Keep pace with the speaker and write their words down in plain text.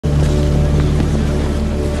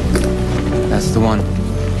That's the one.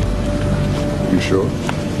 You sure?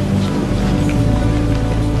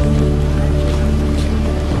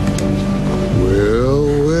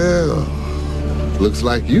 Well, looks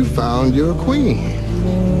like you found your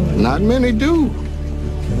queen. Not many do.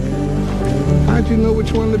 How'd you know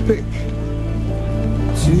which one to pick?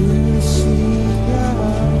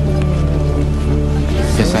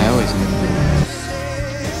 Guess I always knew.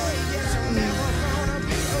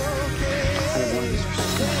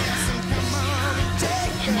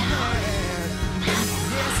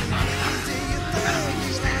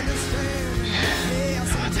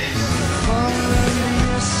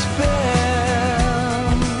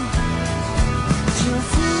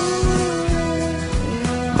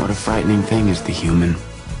 What a frightening thing is the human.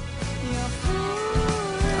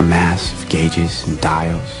 A mass of gauges and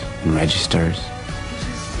dials and registers.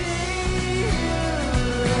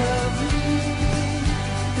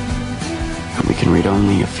 And we can read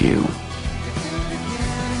only a few.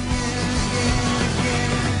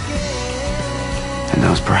 And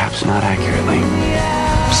those perhaps not accurately.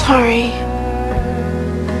 I'm sorry.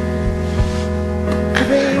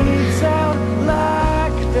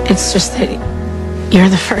 It's just that you're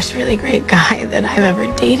the first really great guy that I've ever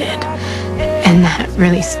dated. And that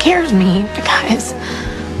really scares me because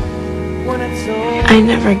I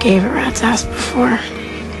never gave a rat's ass before.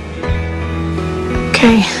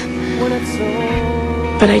 Okay.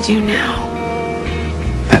 But I do now.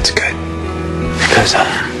 That's good. Because I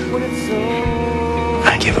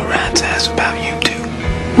give a rat's ass about you too.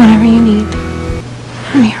 Whatever you need,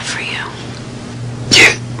 I'm here for you.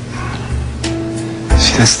 Yeah.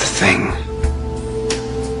 See, that's the thing.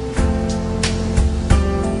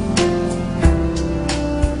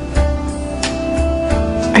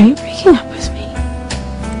 Are you breaking up with me?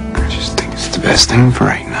 I just think it's the best thing for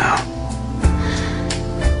right now.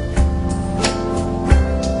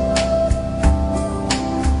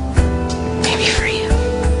 Maybe for you.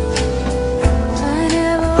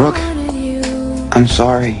 Brooke, I'm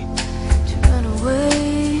sorry.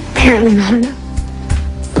 Apparently not enough.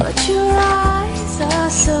 But your eyes are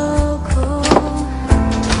so cold.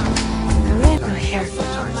 Oh, here.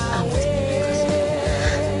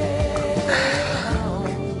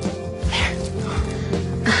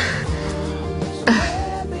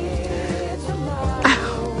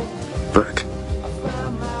 Brooke.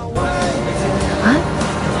 What?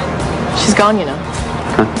 She's gone, you know.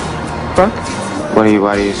 Huh? Brooke? Why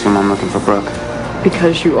do you assume I'm looking for Brooke?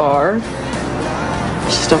 Because you are.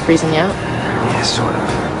 She's still freezing you out? Yeah, sort of.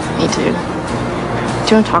 Me too. Do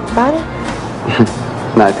you want to talk about it?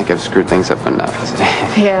 No, I think I've screwed things up enough.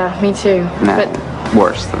 Yeah, me too. Nah, But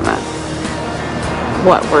worse than that.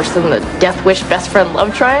 what, worse than the death wish best friend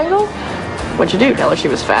love triangle? What'd you do? Tell her she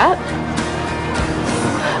was fat?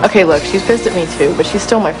 Okay, look, she's pissed at me too, but she's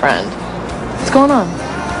still my friend. What's going on?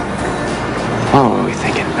 What were we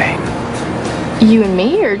thinking, Peyton? You and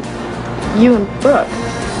me, or you and Brooke?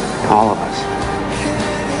 All of us.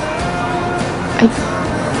 I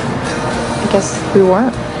guess we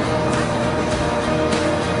weren't.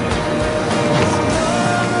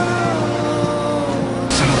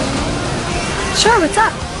 Sure, what's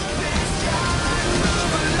up?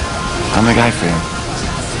 I'm the guy for you.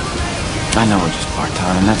 I know we're just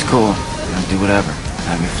part-time, and that's cool. You know, do whatever.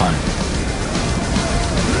 Have your fun.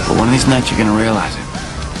 But one of these nights, you're gonna realize it.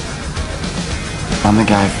 I'm the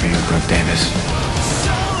guy for you, Brooke Davis.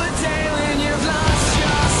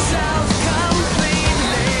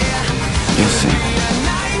 You'll see.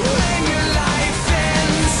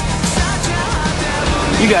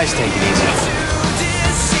 You guys take it easy.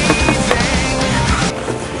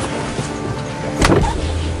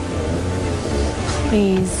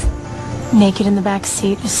 Please. Naked in the back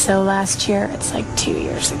seat is so last year. It's like 2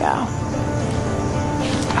 years ago.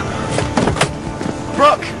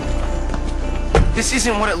 Brooke! This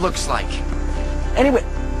isn't what it looks like. Anyway,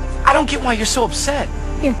 I don't get why you're so upset.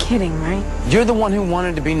 You're kidding, right? You're the one who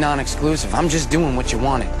wanted to be non-exclusive. I'm just doing what you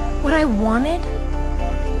wanted. What I wanted?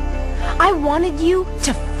 I wanted you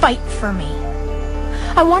to fight for me.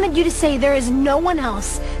 I wanted you to say there is no one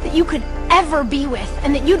else that you could ever be with,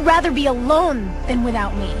 and that you'd rather be alone than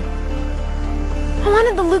without me. I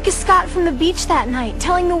wanted the Lucas Scott from the beach that night,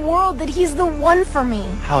 telling the world that he's the one for me.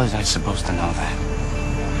 How was I supposed to know that?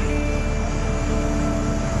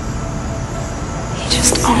 He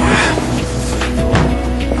just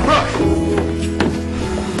Brooke!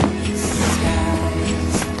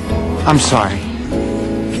 I'm sorry.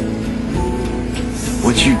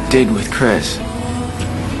 What you did with Chris.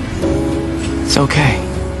 It's okay.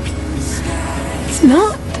 It's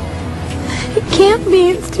not. It can't be.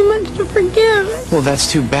 It's too much to forgive. Well, that's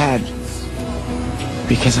too bad.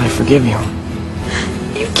 Because I forgive you.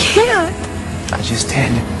 You can't. I just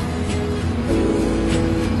did.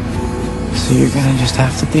 So you're gonna just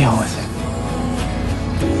have to deal with it.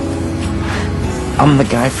 I'm the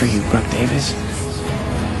guy for you, Brooke Davis.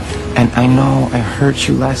 And I know I hurt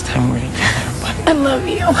you last time we were together, but I love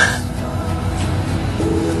you.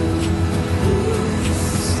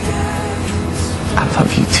 I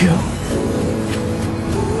love you too.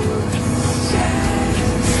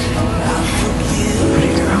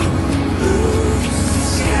 Pretty girl.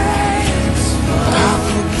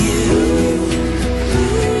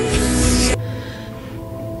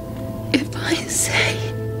 If I say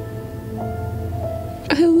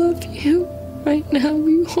I love you right now, will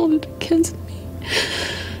you hold it against me?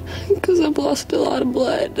 Because I've lost a lot of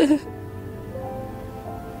blood.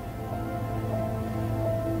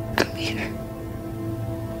 Come here.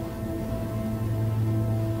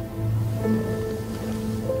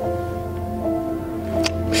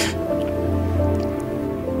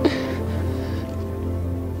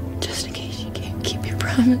 Just in case you can't keep your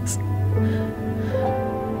promise.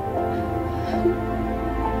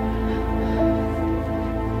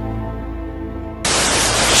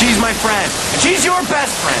 She's my friend. She's your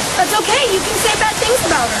best friend. That's okay. You can say bad things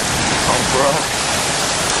about her. Oh, bro.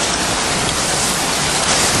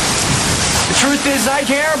 The truth is, I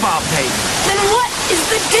care about Peyton. Then what is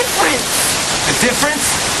the difference? The difference?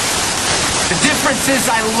 The difference is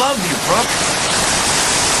I love you, Brooke.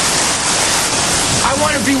 I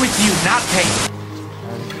want to be with you, not Peyton.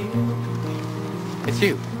 It's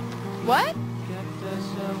you. What?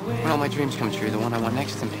 When all my dreams come true, the one I want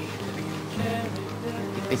next to me.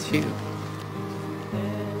 It's you.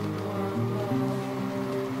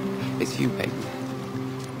 It's you, baby.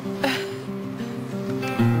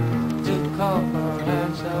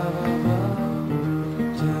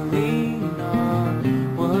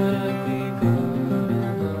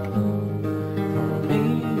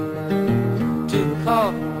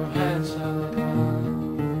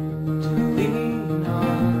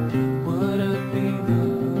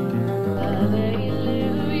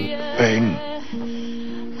 Peyton.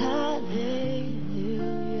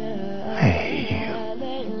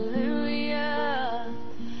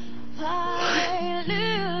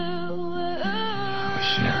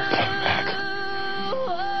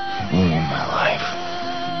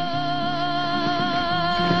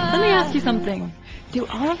 Let me ask you something. Do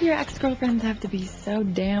all of your ex-girlfriends have to be so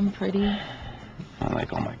damn pretty? Not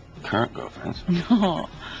like all my current girlfriends. No,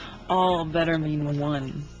 all better mean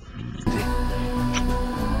one.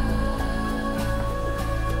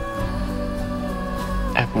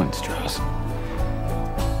 Everyone's trust.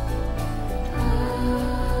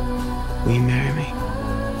 Will you marry me?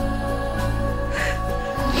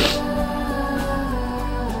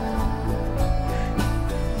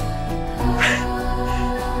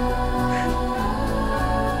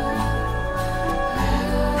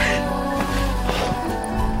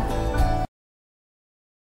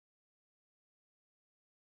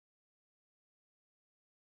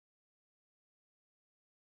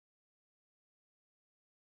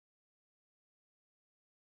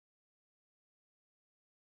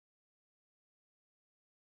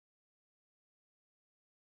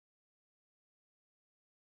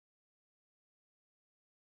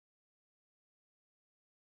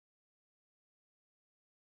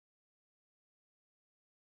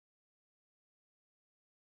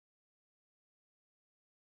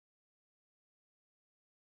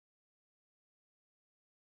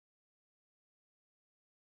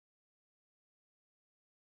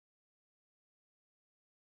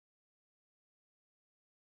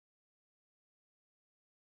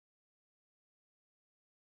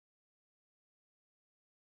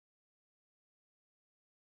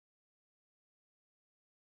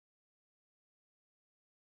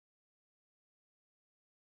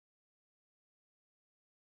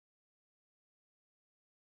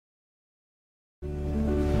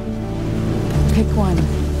 Pick one.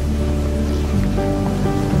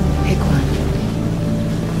 Pick one.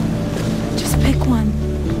 Just pick one.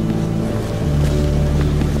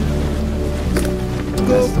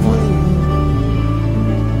 That's the one.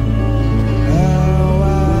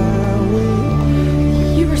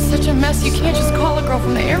 You were such a mess. You can't just call a girl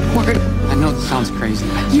from the airport. I know this sounds crazy.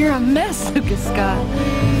 You're a mess, Lucas Scott.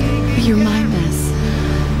 You're my mess.